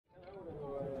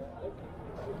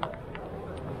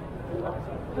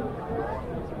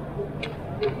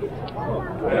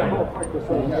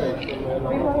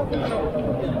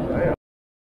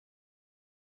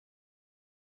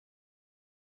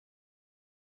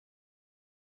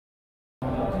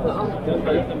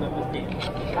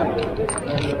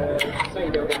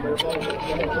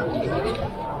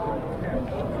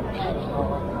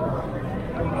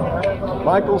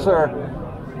Michael, sir.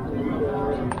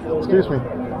 Excuse me.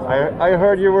 I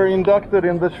heard you were inducted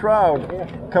in the Shroud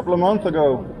a couple of months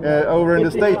ago, over in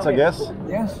the States, I guess.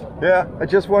 Yes. Yeah, I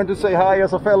just wanted to say hi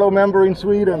as a fellow member in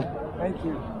Sweden. Thank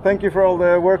you. Thank you for all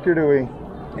the work you're doing.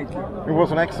 Thank you. It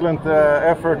was an excellent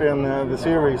effort in the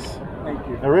series. Thank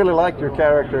you. I really liked your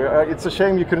character. It's a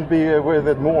shame you couldn't be with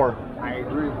it more. I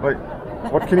agree. But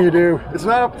what can you do? It's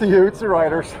not up to you, it's the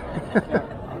writers.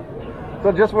 So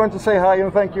I just wanted to say hi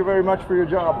and thank you very much for your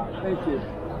job. Thank you.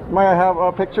 May I have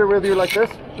a picture with you like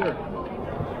this? Sure.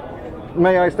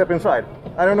 May I step inside?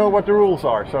 I don't know what the rules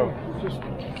are, so... Just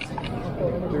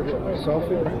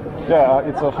selfie? Yeah,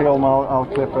 it's a film. I'll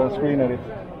clip a screen at it.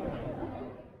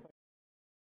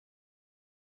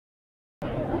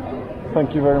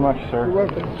 Thank you very much, sir. You're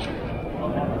welcome.